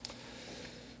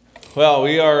Well,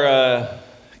 we are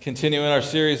continuing our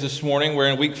series this morning. We're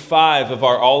in week 5 of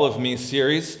our All of Me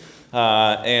series.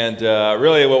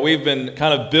 Really what we've been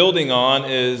kind of building on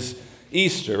is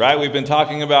Easter, right? We've been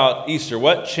talking about Easter.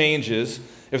 What changes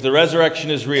if the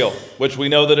resurrection is real, which we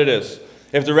know that it is?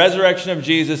 If the resurrection of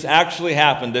Jesus actually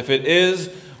happened, if it is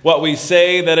what we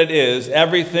say that it is,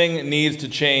 everything needs to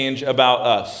change about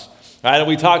us. Right? And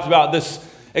we talked about this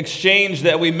exchange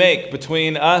that we make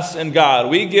between us and God.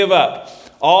 We give up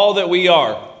all that we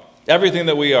are, everything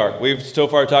that we are. We've so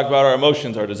far talked about our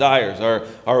emotions, our desires,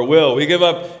 our will. We give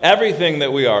up everything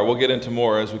that we are. We'll get into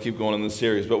more as we keep going in this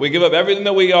series. But we give up everything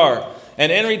that we are.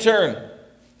 And in return,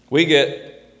 we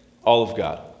get all of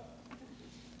God.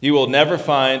 You will never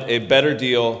find a better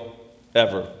deal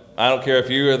ever. I don't care if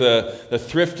you are the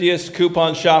thriftiest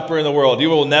coupon shopper in the world. You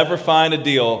will never find a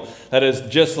deal that is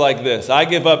just like this. I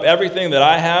give up everything that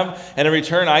I have, and in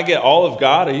return, I get all of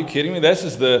God. Are you kidding me? This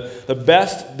is the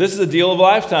best. This is a deal of a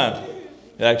lifetime.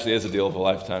 It actually is a deal of a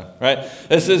lifetime, right?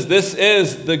 This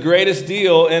is the greatest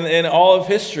deal in all of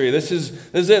history. This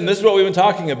is it, and this is what we've been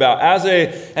talking about. As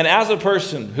a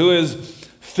person who is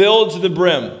filled to the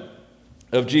brim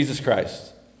of Jesus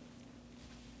Christ,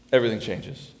 everything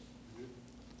changes.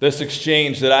 This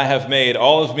exchange that I have made,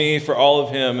 all of me for all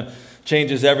of him,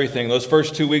 changes everything. Those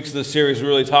first 2 weeks of the series, we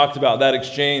really talked about that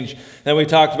exchange. Then we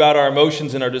talked about our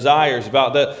emotions and our desires,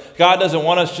 about that God doesn't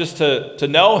want us just to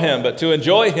know him, but to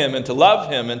enjoy him and to love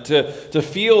him and to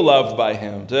feel loved by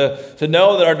him, to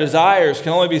know that our desires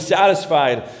can only be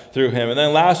satisfied through him. And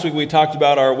then last week we talked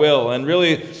about our will and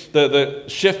really the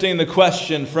shifting the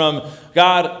question from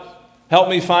God, help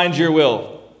me find your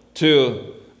will,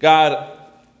 to God,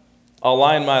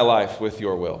 align my life with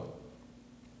your will.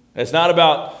 It's not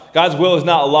about, God's will is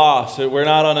not lost. We're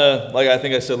not on like I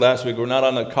think I said last week, we're not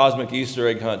on a cosmic Easter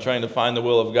egg hunt trying to find the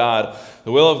will of God.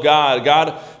 The will of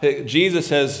God,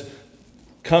 Jesus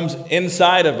comes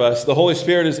inside of us. The Holy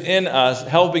Spirit is in us,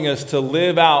 helping us to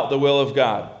live out the will of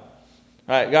God. All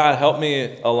right, God, help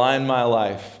me align my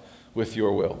life with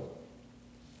your will.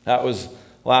 That was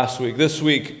last week. This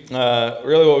week,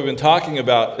 really what we've been talking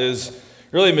about is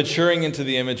really maturing into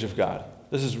the image of God.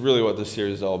 This is really what this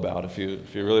series is all about, if you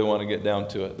really want to get down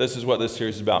to it. This is what this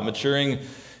series is about, maturing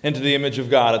into the image of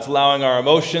God. It's allowing our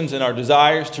emotions and our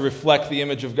desires to reflect the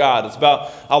image of God. It's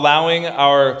about allowing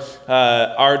our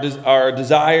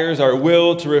desires, our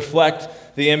will to reflect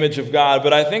the image of God.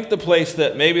 But I think the place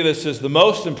that maybe this is the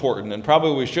most important, and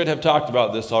probably we should have talked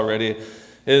about this already,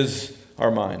 is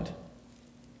our mind.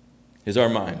 Is our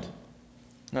mind.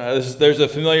 There's a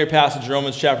familiar passage,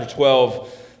 Romans chapter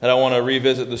 12, that I want to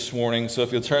revisit this morning. So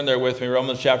if you'll turn there with me,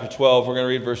 Romans chapter 12, we're going to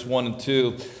read verse 1 and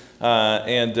 2.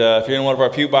 If you're in one of our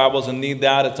pew Bibles and need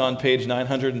that, it's on page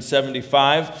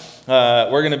 975.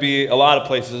 We're going to be a lot of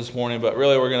places this morning, but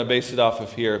really we're going to base it off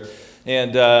of here.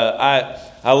 And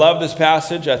I love this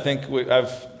passage. I think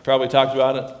I've probably talked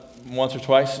about it once or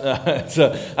twice. It's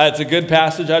a good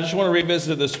passage. I just want to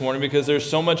revisit it this morning because there's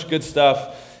so much good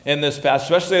stuff in this passage,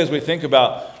 especially as we think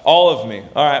about all of me.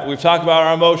 All right, we've talked about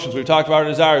our emotions, we've talked about our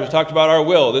desires, we've talked about our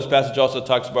will. This passage also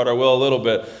talks about our will a little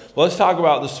bit. Well, let's talk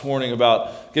about this morning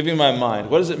about giving my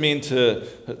mind. What does it mean to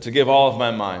give all of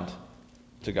my mind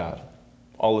to God?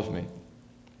 All of me,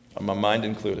 my mind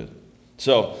included.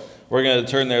 So we're going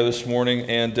to turn there this morning,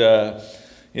 and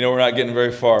we're not getting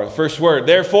very far. The first word,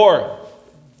 therefore.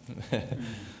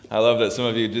 I love that some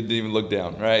of you didn't even look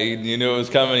down, right? You knew it was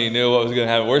coming. You knew what was going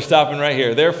to happen. We're stopping right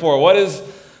here. Therefore, what is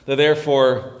the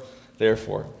therefore?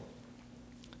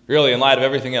 Really, in light of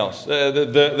everything else.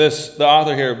 The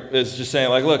author here is just saying,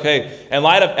 like, look, hey, in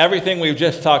light of everything we've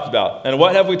just talked about. And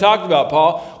what have we talked about,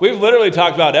 Paul? We've literally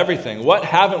talked about everything. What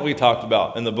haven't we talked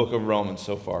about in the book of Romans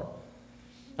so far?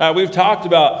 We've talked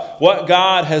about what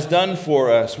God has done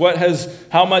for us,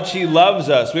 how much he loves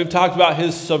us. We've talked about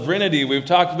his sovereignty. We've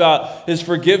talked about his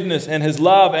forgiveness and his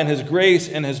love and his grace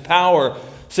and his power.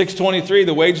 6:23,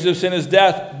 the wages of sin is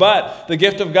death, but the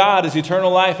gift of God is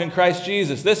eternal life in Christ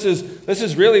Jesus. This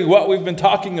is really what we've been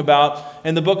talking about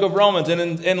in the book of Romans. And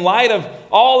in light of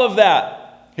all of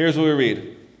that, here's what we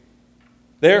read.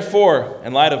 Therefore,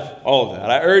 in light of all of that,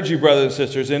 I urge you, brothers and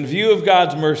sisters, in view of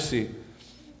God's mercy,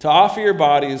 to offer your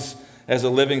bodies as a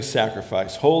living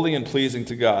sacrifice, holy and pleasing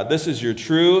to God. This is your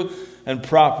true and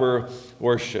proper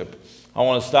worship. I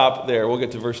want to stop there. We'll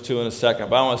get to verse 2 in a second.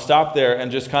 But I want to stop there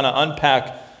and just kind of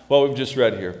unpack what we've just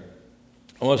read here.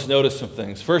 I want us to notice some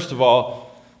things. First of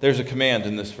all, there's a command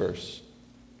in this verse.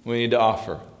 We need to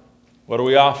offer. What are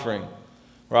we offering?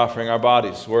 We're offering our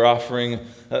bodies. We're offering,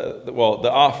 the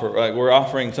offer. Right? We're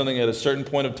offering something at a certain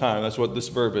point of time. That's what this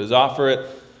verb is. Offer it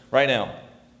right now.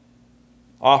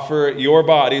 Offer your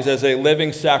bodies as a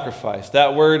living sacrifice.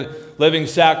 That word, living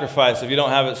sacrifice, if you don't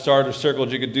have it starred or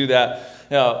circled, you could do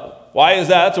that. Why is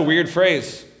that? That's a weird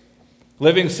phrase.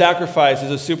 Living sacrifice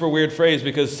is a super weird phrase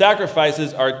because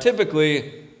sacrifices are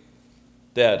typically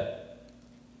dead.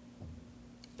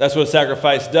 That's what a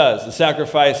sacrifice does. The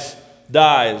sacrifice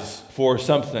dies for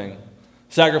something.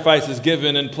 Sacrifice is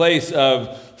given in place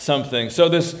of something. So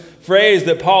this phrase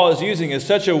that Paul is using is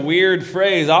such a weird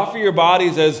phrase. Offer your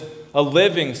bodies as a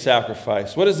living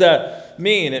sacrifice. What does that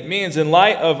mean? It means in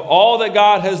light of all that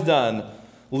God has done,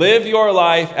 live your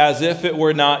life as if it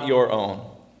were not your own.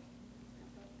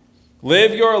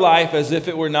 Live your life as if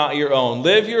it were not your own.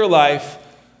 Live your life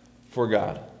for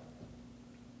God.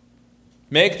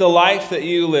 Make the life that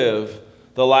you live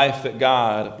the life that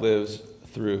God lives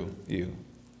through you.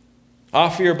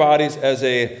 Offer your bodies as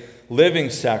a living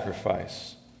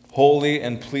sacrifice, holy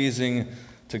and pleasing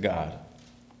to God.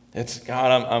 It's,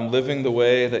 God, I'm living the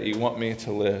way that you want me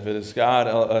to live. It is,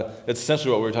 God, it's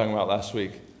essentially what we were talking about last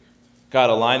week. God,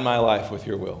 align my life with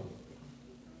your will.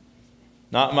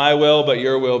 Not my will, but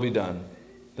your will be done.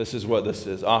 This is what this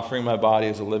is. Offering my body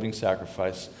as a living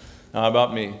sacrifice. Not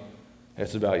about me.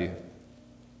 It's about you.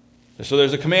 So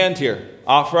there's a command here.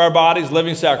 Offer our bodies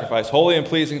living sacrifice, holy and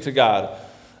pleasing to God.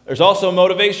 There's also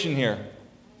motivation here.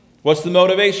 What's the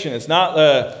motivation? It's not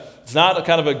a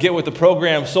kind of a get with the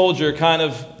program soldier kind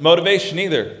of motivation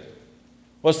either.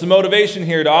 What's the motivation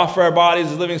here to offer our bodies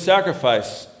as living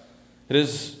sacrifice? It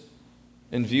is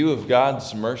in view of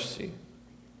God's mercy.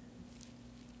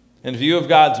 In view of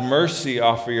God's mercy,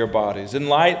 offer your bodies. In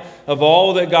light of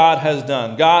all that God has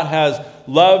done, God has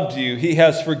loved you. He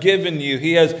has forgiven you.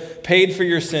 He has paid for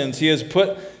your sins. He has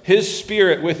put His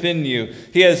Spirit within you.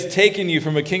 He has taken you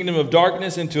from a kingdom of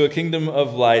darkness into a kingdom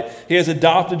of light. He has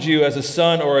adopted you as a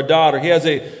son or a daughter. He has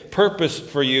a purpose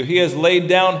for you. He has laid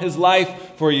down His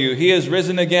life for you. He has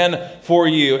risen again for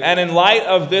you. And in light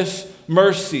of this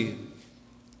mercy,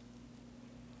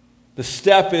 the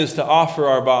step is to offer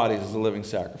our bodies as a living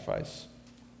sacrifice,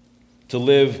 to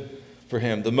live for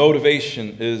Him. The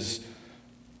motivation is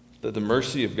that the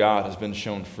mercy of God has been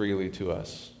shown freely to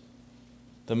us.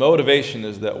 The motivation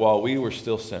is that while we were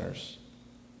still sinners,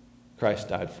 Christ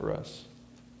died for us.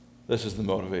 This is the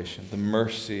motivation. The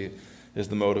mercy is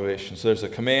the motivation. So there's a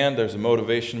command, there's a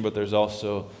motivation, but there's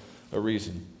also a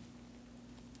reason.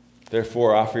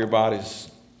 Therefore, offer your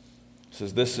bodies. It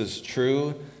says this is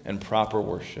true and proper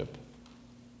worship.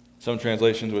 Some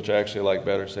translations, which I actually like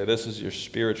better, say this is your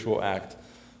spiritual act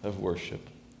of worship.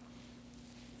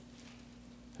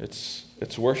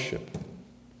 It's worship.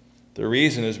 The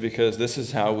reason is because this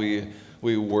is how we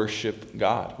worship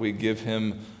God. We give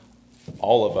Him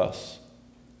all of us.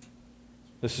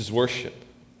 This is worship.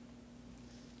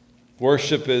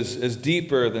 Worship is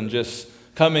deeper than just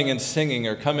coming and singing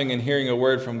or coming and hearing a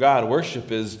word from God.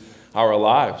 Worship is our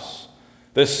lives.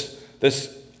 This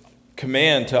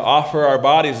command to offer our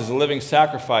bodies as a living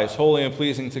sacrifice, holy and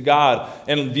pleasing to God,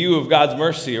 in view of God's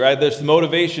mercy, right? This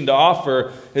motivation to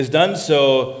offer is done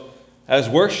so as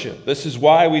worship. This is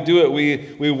why we do it.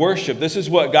 We worship. This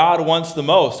is what God wants the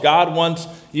most. God wants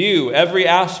you, every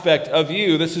aspect of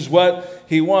you. This is what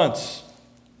He wants.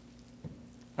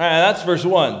 All right, and that's verse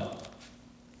 1.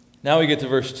 Now we get to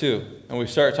verse 2, and we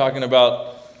start talking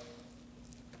about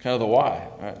kind of the why,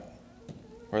 right?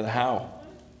 Or the how.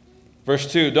 Verse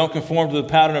 2, don't conform to the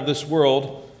pattern of this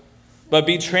world, but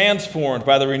be transformed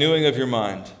by the renewing of your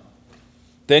mind.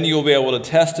 Then you will be able to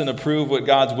test and approve what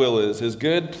God's will is, His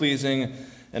good, pleasing,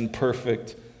 and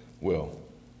perfect will.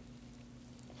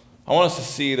 I want us to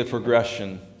see the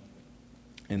progression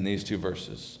in these two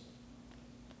verses.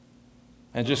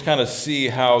 And just kind of see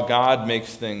how God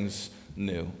makes things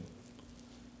new.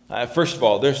 First of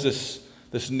all, there's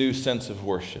this new sense of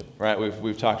worship, right?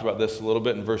 We've talked about this a little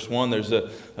bit in verse 1. There's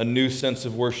a new sense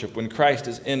of worship. When Christ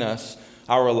is in us,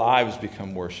 our lives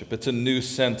become worship. It's a new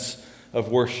sense of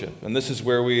worship. And this is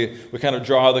where we kind of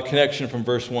draw the connection from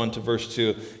verse 1 to verse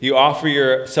 2. You offer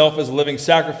yourself as a living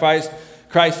sacrifice.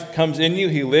 Christ comes in you.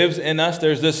 He lives in us.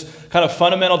 There's this kind of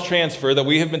fundamental transfer that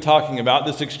we have been talking about,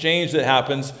 this exchange that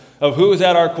happens of who is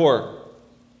at our core.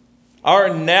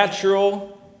 Our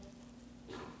natural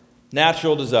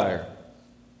desire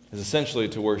is essentially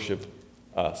to worship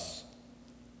us.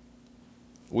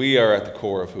 We are at the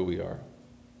core of who we are.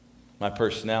 My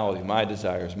personality, my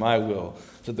desires, my will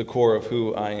is at the core of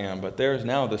who I am. But there is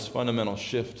now this fundamental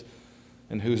shift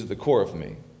in who's at the core of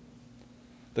me.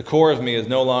 The core of me is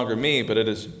no longer me, but it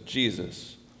is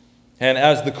Jesus. And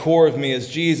as the core of me is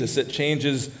Jesus, it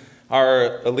changes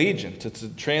our allegiance. It's a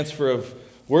transfer of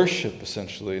worship,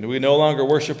 essentially. And we no longer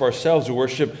worship ourselves, we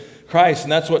worship Christ.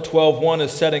 And that's what 12:1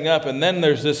 is setting up. And then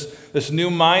there's this new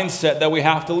mindset that we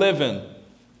have to live in.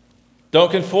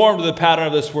 Don't conform to the pattern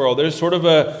of this world. There's sort of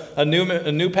a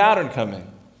new pattern coming.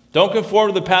 Don't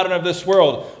conform to the pattern of this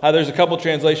world. There's a couple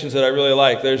translations that I really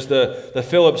like. There's the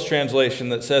Phillips translation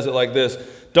that says it like this: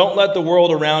 don't let the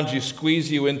world around you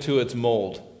squeeze you into its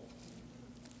mold.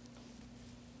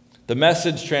 The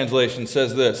Message translation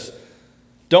says this: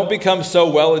 don't become so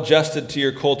well adjusted to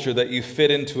your culture that you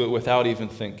fit into it without even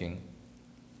thinking.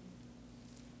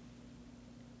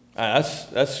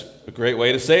 That's a great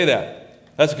way to say that.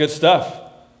 That's good stuff.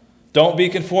 Don't be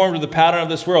conformed to the pattern of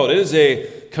this world. It is a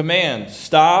command.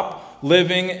 Stop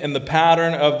living in the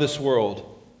pattern of this world.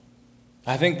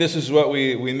 I think this is what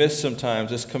we miss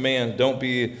sometimes, this command, don't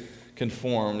be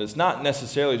conformed. It's not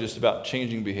necessarily just about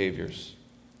changing behaviors.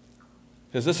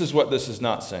 Because this is what this is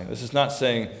not saying. This is not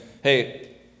saying, hey,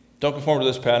 don't conform to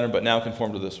this pattern, but now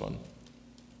conform to this one.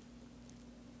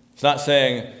 It's not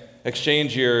saying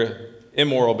exchange your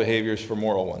immoral behaviors for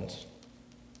moral ones.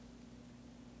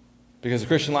 Because the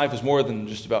Christian life is more than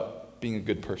just about being a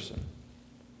good person.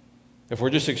 If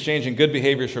we're just exchanging good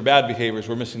behaviors for bad behaviors,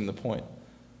 we're missing the point.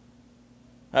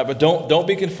 But don't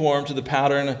be conformed to the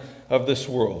pattern of this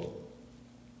world.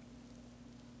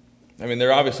 I mean, there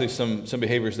are obviously some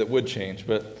behaviors that would change,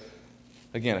 but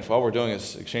again, if all we're doing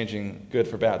is exchanging good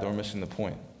for bad, then we're missing the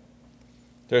point.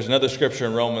 There's another scripture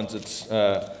in Romans. It's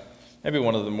maybe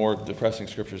one of the more depressing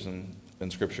scriptures in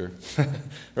Scripture.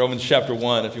 Romans chapter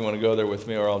 1, if you want to go there with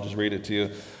me, or I'll just read it to you.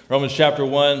 Romans chapter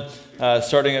 1,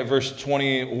 starting at verse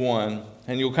 21,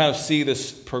 and you'll kind of see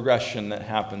this progression that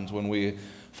happens when we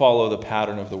follow the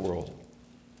pattern of the world.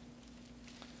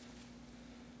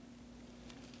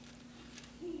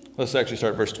 Let's actually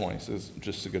start at verse 20. So it's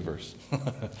just a good verse.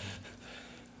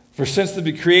 For since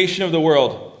the creation of the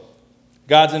world,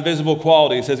 God's invisible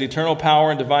qualities, his eternal power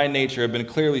and divine nature have been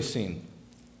clearly seen,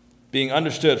 being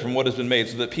understood from what has been made,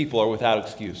 so that people are without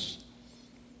excuse.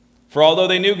 For although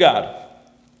they knew God,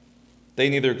 they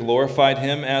neither glorified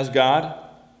him as God,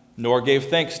 nor gave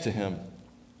thanks to him.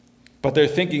 But their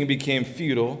thinking became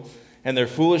futile, and their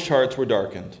foolish hearts were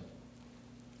darkened.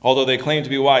 Although they claimed to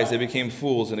be wise, they became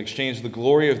fools and exchanged the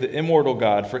glory of the immortal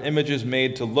God for images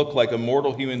made to look like a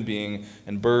mortal human being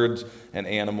and birds and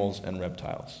animals and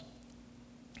reptiles.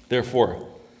 Therefore,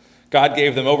 God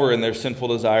gave them over in their sinful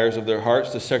desires of their hearts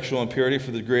to sexual impurity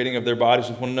for the degrading of their bodies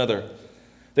with one another.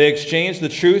 They exchanged the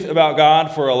truth about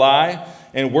God for a lie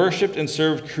and worshipped and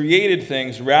served created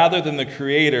things rather than the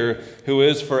Creator, who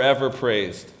is forever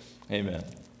praised. Amen.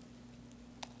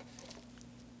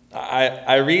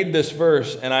 I read this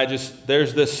verse and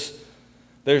there's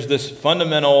this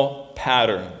fundamental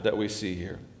pattern that we see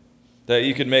here, that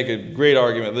you could make a great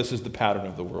argument this is the pattern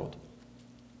of the world.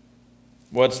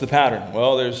 What's the pattern?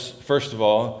 Well, first of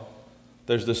all,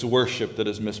 there's this worship that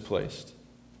is misplaced.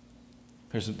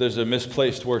 There's a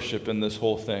misplaced worship in this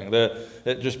whole thing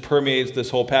that just permeates this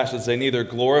whole passage. They neither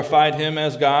glorified him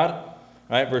as God,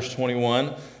 right? Verse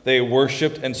 21. They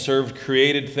worshiped and served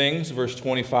created things, verse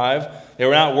 25. They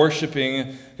were not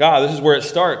worshiping God. This is where it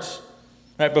starts.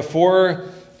 Right? Before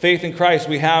faith in Christ,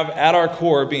 we have at our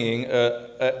core being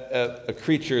a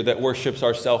creature that worships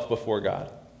ourselves before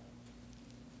God.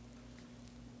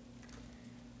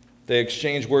 They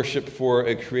exchange worship for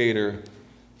a creator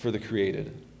for the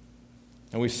created.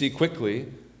 And we see quickly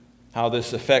how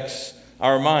this affects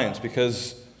our minds,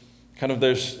 because kind of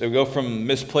they go from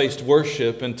misplaced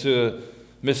worship into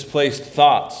misplaced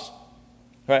thoughts.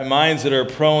 Right? Minds that are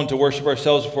prone to worship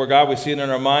ourselves before God, we see it in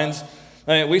our minds.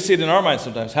 I mean, we see it in our minds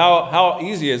sometimes. How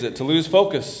easy is it to lose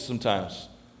focus sometimes?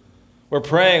 We're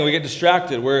praying, we get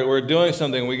distracted. We're doing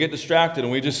something, we get distracted,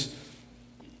 and we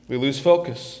lose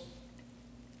focus.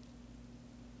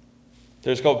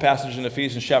 There's a couple passages in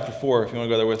Ephesians chapter 4, if you want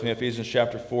to go there with me. Ephesians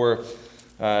chapter 4,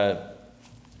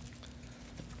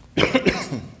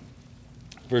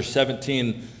 verse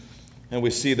 17, and we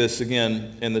see this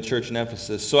again in the church in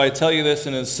Ephesus. So I tell you this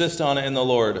and insist on it in the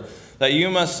Lord, that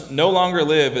you must no longer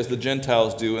live as the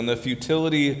Gentiles do in the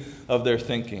futility of their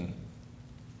thinking.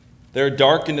 They're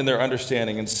darkened in their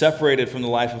understanding and separated from the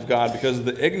life of God because of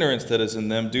the ignorance that is in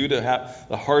them due to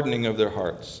the hardening of their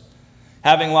hearts.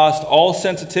 Having lost all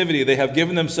sensitivity, they have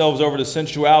given themselves over to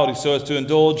sensuality so as to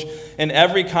indulge in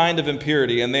every kind of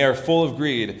impurity, and they are full of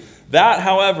greed. That,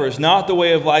 however, is not the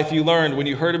way of life you learned when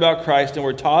you heard about Christ and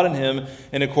were taught in him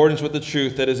in accordance with the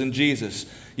truth that is in Jesus.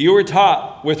 You were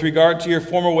taught, with regard to your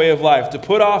former way of life, to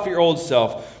put off your old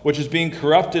self, which is being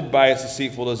corrupted by its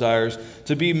deceitful desires,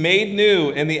 to be made new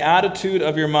in the attitude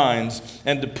of your minds,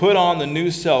 and to put on the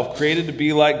new self, created to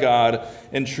be like God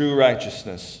in true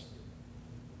righteousness.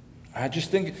 I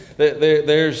just think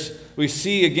that we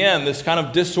see again this kind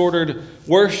of disordered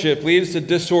worship leads to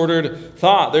disordered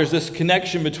thought. There's this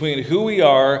connection between who we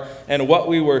are and what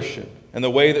we worship and the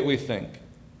way that we think.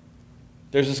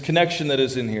 There's this connection that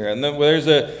is in here. And then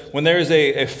when there is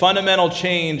a fundamental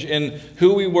change in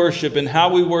who we worship and how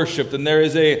we worship, then there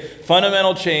is a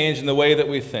fundamental change in the way that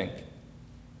we think.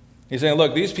 He's saying,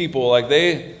 look, these people, like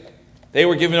they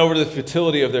were given over to the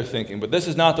futility of their thinking, but this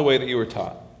is not the way that you were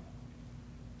taught.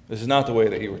 This is not the way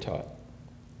that you were taught.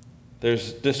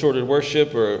 There's disordered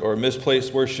worship or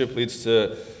misplaced worship leads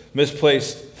to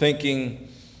misplaced thinking,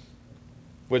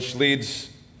 which leads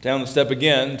down the step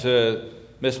again to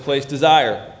misplaced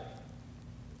desire.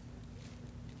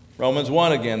 Romans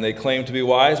 1 again, they claimed to be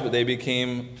wise, but they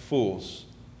became fools.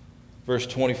 Verse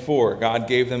 24, God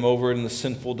gave them over in the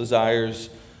sinful desires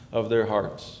of their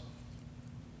hearts.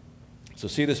 So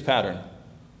see this pattern.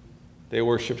 They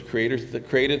worshipped creators that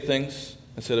created things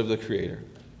instead of the Creator.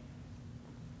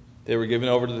 They were given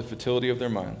over to the futility of their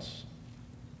minds.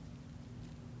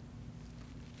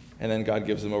 And then God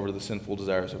gives them over to the sinful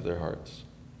desires of their hearts.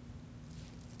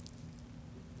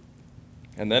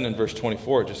 And then in verse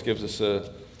 24, it just gives us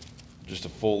just a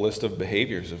full list of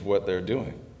behaviors of what they're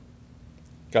doing.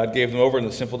 God gave them over in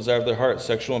the sinful desire of their hearts,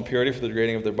 sexual impurity for the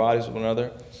degrading of their bodies with one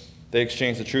another. They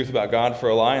exchanged the truth about God for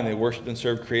a lie, and they worshiped and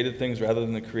served created things rather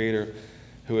than the Creator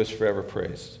who is forever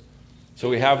praised. So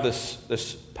we have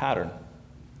this pattern.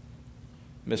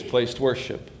 Misplaced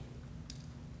worship.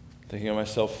 Thinking of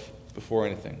myself before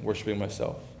anything. Worshiping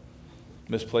myself.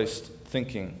 Misplaced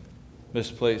thinking.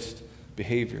 Misplaced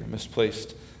behavior.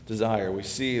 Misplaced desire. We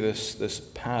see this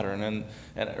pattern.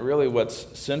 And really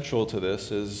what's central to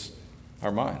this is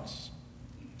our minds.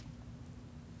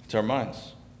 It's our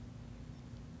minds.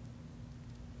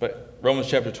 But Romans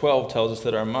chapter 12 tells us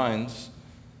that our minds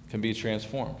can be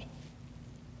transformed.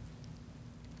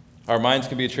 Our minds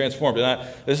can be transformed. And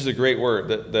this is a great word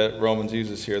that Romans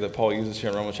uses here, that Paul uses here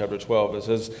in Romans chapter 12. It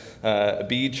says,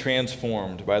 be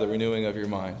transformed by the renewing of your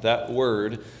mind. That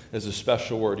word is a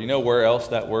special word. You know where else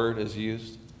that word is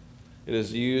used? It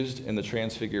is used in the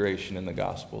Transfiguration in the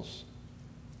Gospels.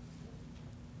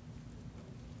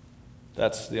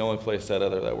 That's the only place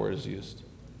that word is used.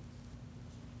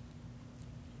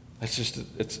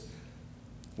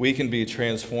 We can be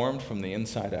transformed from the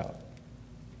inside out.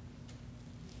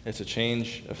 It's a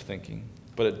change of thinking,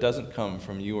 but it doesn't come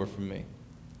from you or from me.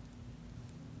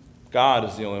 God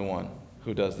is the only one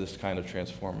who does this kind of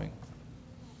transforming.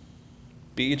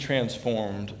 Be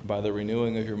transformed by the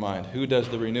renewing of your mind. Who does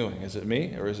the renewing? Is it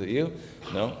me or is it you?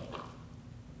 No.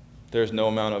 There's no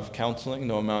amount of counseling,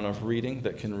 no amount of reading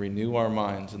that can renew our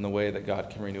minds in the way that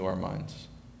God can renew our minds.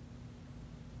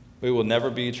 We will never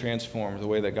be transformed the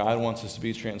way that God wants us to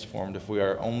be transformed if we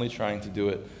are only trying to do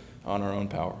it on our own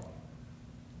power.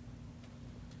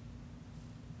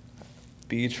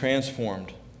 Be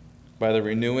transformed by the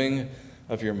renewing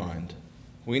of your mind.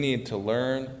 We need to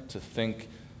learn to think,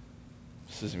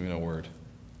 this isn't even a word,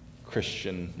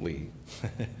 Christianly.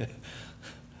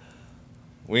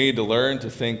 We need to learn to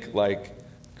think like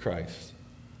Christ.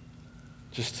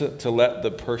 Just to let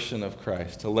the person of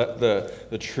Christ, to let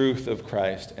the truth of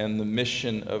Christ and the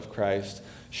mission of Christ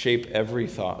shape every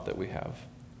thought that we have.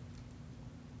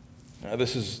 Now,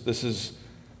 this is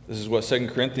what 2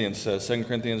 Corinthians says. 2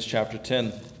 Corinthians chapter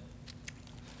 10,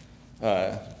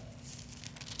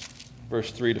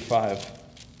 verse 3 to 5.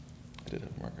 I did have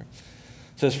a marker.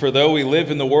 It says, for though we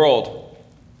live in the world,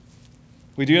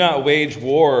 we do not wage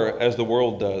war as the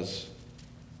world does.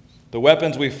 The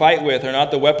weapons we fight with are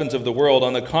not the weapons of the world.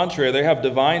 On the contrary, they have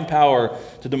divine power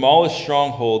to demolish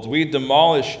strongholds. We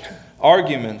demolish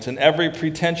arguments and every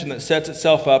pretension that sets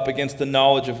itself up against the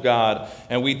knowledge of God.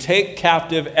 And we take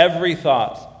captive every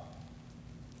thought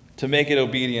to make it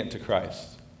obedient to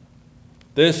Christ.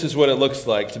 This is what it looks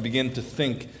like to begin to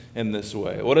think in this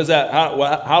way. What is that?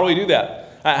 How do we do that?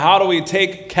 How do we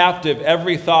take captive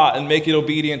every thought and make it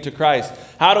obedient to Christ?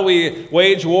 How do we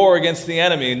wage war against the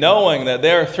enemy, knowing that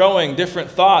they're throwing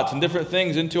different thoughts and different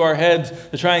things into our heads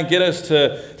to try and get us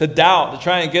to doubt, to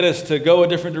try and get us to go a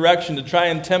different direction, to try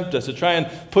and tempt us, to try and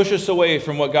push us away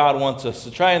from what God wants us, to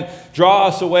try and draw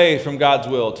us away from God's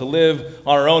will, to live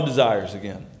on our own desires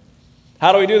again?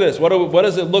 How do we do this? What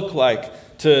does it look like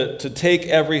to take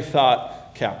every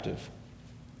thought captive?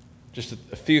 Just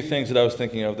a few things that I was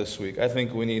thinking of this week. I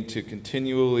think we need to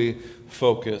continually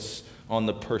focus on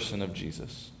the person of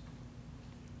Jesus.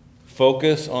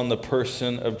 Focus on the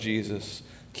person of Jesus.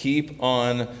 Keep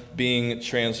on being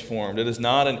transformed. It is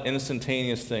not an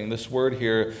instantaneous thing. This word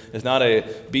here is not a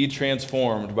be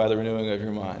transformed by the renewing of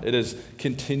your mind. It is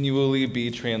continually be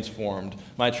transformed.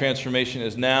 My transformation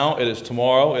is now, it is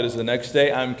tomorrow, it is the next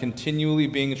day. I'm continually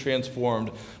being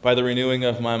transformed by the renewing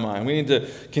of my mind. We need to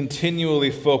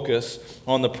continually focus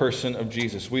on the person of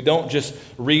Jesus. We don't just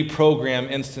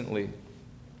reprogram instantly.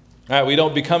 All right, we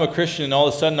don't become a Christian and all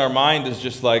of a sudden our mind is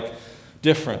just like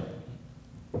different.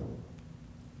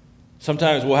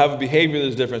 Sometimes we'll have a behavior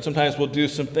that's different. Sometimes we'll do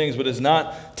some things, but it's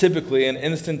not typically an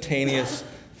instantaneous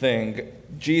thing.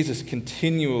 Jesus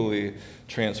continually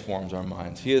transforms our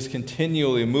minds. He is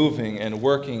continually moving and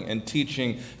working and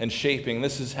teaching and shaping.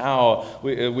 This is how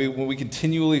when we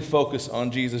continually focus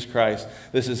on Jesus Christ,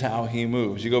 this is how he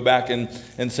moves. You go back in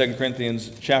 2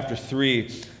 Corinthians chapter 3,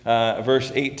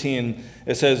 verse 18,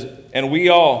 it says, "And we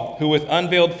all who with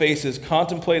unveiled faces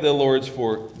contemplate the Lord's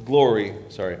glory,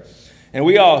 and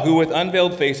we all who with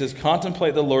unveiled faces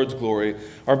contemplate the Lord's glory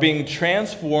are being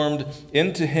transformed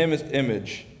into his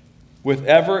image with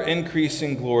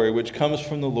ever-increasing glory, which comes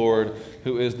from the Lord,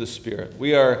 who is the Spirit."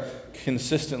 We are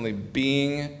consistently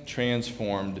being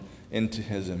transformed into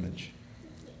his image.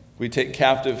 We take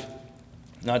captive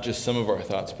not just some of our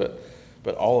thoughts,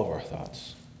 but all of our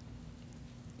thoughts.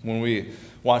 When we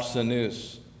watch the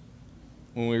news,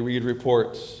 when we read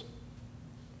reports,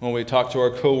 when we talk to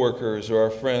our coworkers or our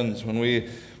friends, when we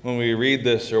read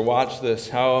this or watch this,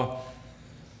 how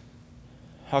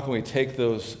can we take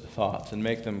those thoughts and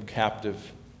make them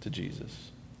captive to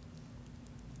Jesus?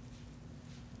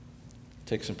 It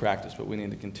takes some practice, but we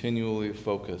need to continually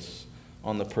focus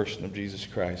on the person of Jesus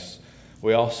Christ.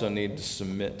 We also need to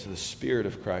submit to the Spirit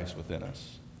of Christ within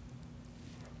us.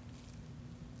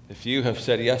 If you have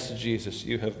said yes to Jesus,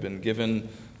 you have been given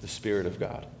the Spirit of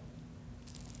God.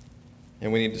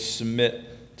 And we need to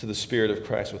submit to the Spirit of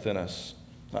Christ within us.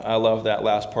 I love that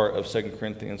last part of 2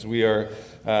 Corinthians. We are,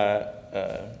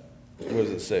 what does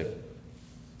it say?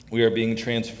 We are being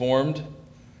transformed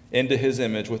into his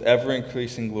image with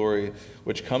ever-increasing glory,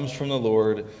 which comes from the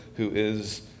Lord, who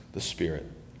is the Spirit.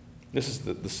 This is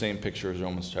the same picture as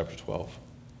Romans chapter 12.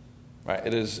 Right?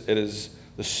 It is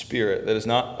the Spirit that is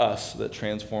not us that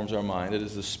transforms our mind. It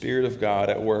is the Spirit of God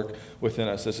at work within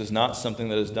us. This is not something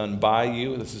that is done by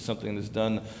you. This is something that is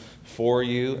done for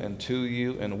you and to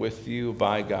you and with you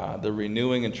by God. The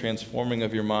renewing and transforming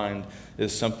of your mind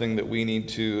is something that we need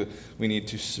to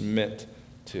submit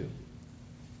to.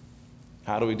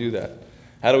 How do we do that?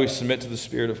 How do we submit to the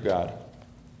Spirit of God?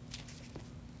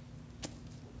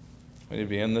 We need to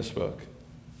be in this book.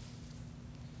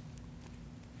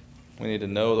 We need to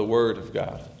know the Word of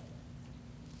God.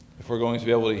 If we're going to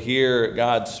be able to hear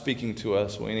God speaking to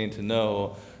us, we need to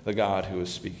know the God who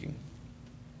is speaking.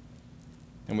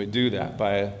 And we do that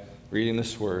by reading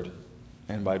this Word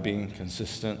and by being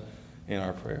consistent in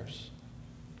our prayers.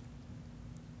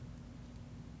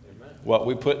 Amen. What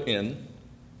we put in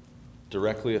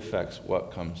directly affects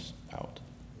what comes out.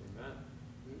 Amen.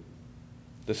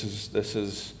 This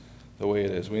is the way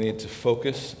it is. We need to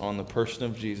focus on the person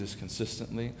of Jesus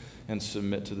consistently and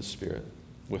submit to the Spirit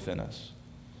within us.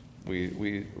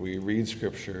 We read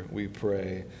Scripture, we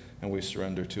pray, and we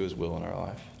surrender to his will in our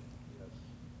life.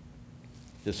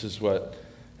 This is what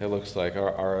it looks like.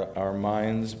 Our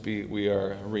minds, we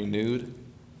are renewed.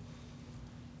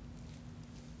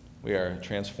 We are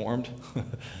transformed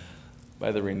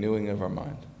by the renewing of our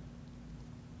mind.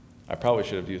 I probably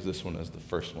should have used this one as the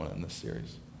first one in this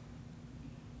series.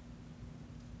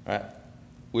 Right?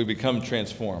 We become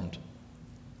transformed.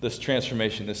 This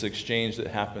transformation, this exchange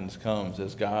that comes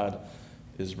as God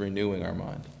is renewing our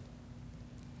mind.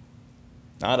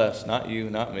 Not us, not you,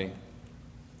 not me.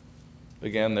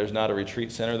 Again, there's not a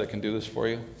retreat center that can do this for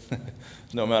you.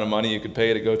 There's no amount of money you could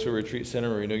pay to go to a retreat center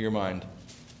and renew your mind.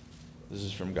 This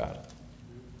is from God.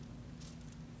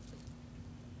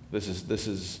 This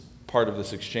is part of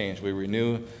this exchange.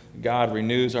 God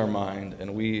renews our mind,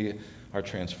 and we are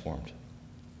transformed.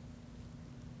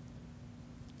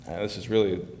 This is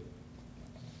really,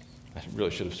 I really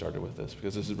should have started with this,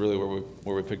 because this is really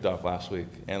where we picked off last week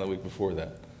and the week before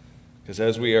that. Because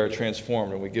as we are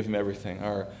transformed and we give him everything,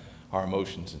 our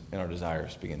emotions and our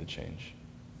desires begin to change.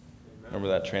 Amen. Remember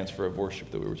that transfer of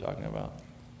worship that we were talking about?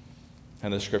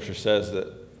 And the scripture says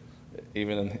that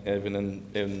even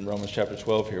in Romans chapter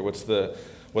 12 here, what's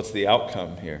the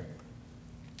outcome here?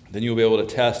 Then you'll be able to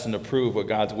test and approve what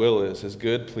God's will is, his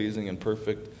good, pleasing, and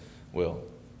perfect will.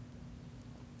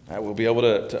 We'll be able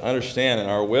to understand, and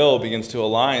our will begins to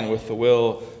align with the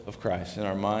will of Christ, and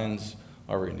our minds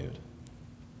are renewed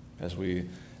as we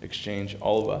exchange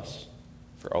all of us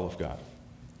for all of God.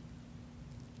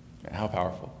 And how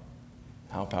powerful.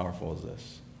 How powerful is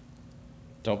this?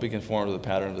 Don't be conformed to the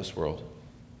pattern of this world.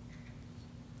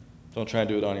 Don't try and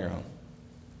do it on your own.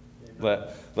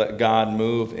 Let God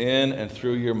move in and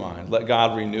through your mind. Let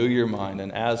God renew your mind.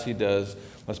 And as he does,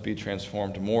 let's be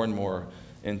transformed more and more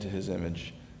into his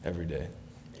image every day.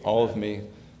 All of me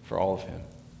for all of him.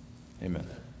 Amen.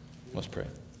 Let's pray.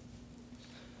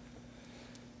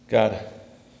 God,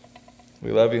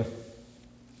 we love you.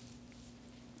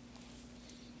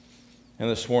 And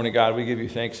this morning, God, we give you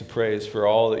thanks and praise for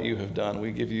all that you have done.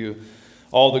 We give you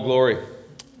all the glory,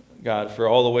 God, for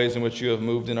all the ways in which you have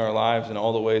moved in our lives and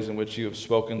all the ways in which you have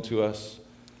spoken to us.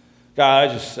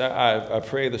 God, I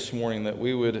pray this morning that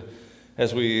we would,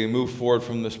 as we move forward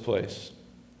from this place,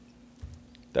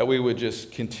 that we would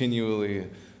just continually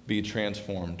be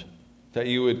transformed, that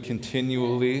you would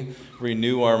continually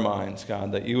renew our minds,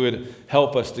 God, that you would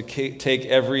help us to take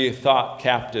every thought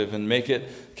captive and make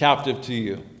it captive to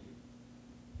you.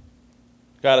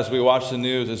 God, as we watch the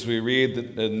news, as we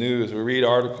read the news, we read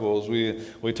articles,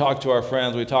 we talk to our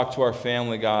friends, we talk to our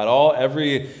family, God,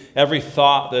 every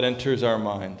thought that enters our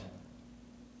mind,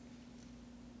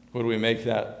 would we make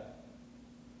that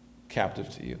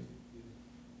captive to you?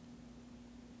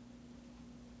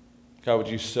 God, would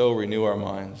you so renew our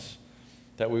minds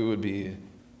that we would be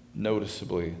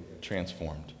noticeably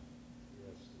transformed?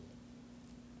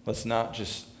 Let's not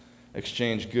just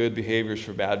exchange good behaviors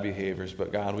for bad behaviors,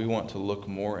 but God, we want to look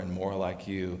more and more like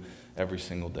you every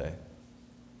single day.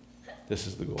 This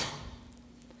is the goal.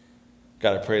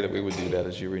 God, I pray that we would do that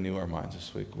as you renew our minds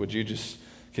this week. Would you just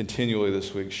continually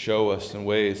this week show us in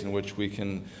ways in which we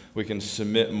can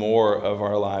submit more of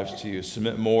our lives to you,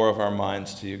 submit more of our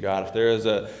minds to you, God. If there is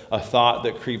a thought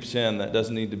that creeps in that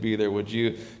doesn't need to be there, would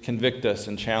you convict us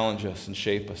and challenge us and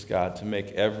shape us, God, to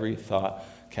make every thought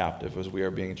captive as we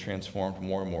are being transformed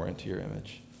more and more into your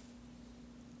image.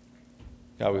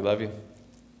 God, we love you.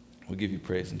 We give you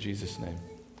praise in Jesus' name.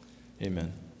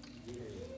 Amen.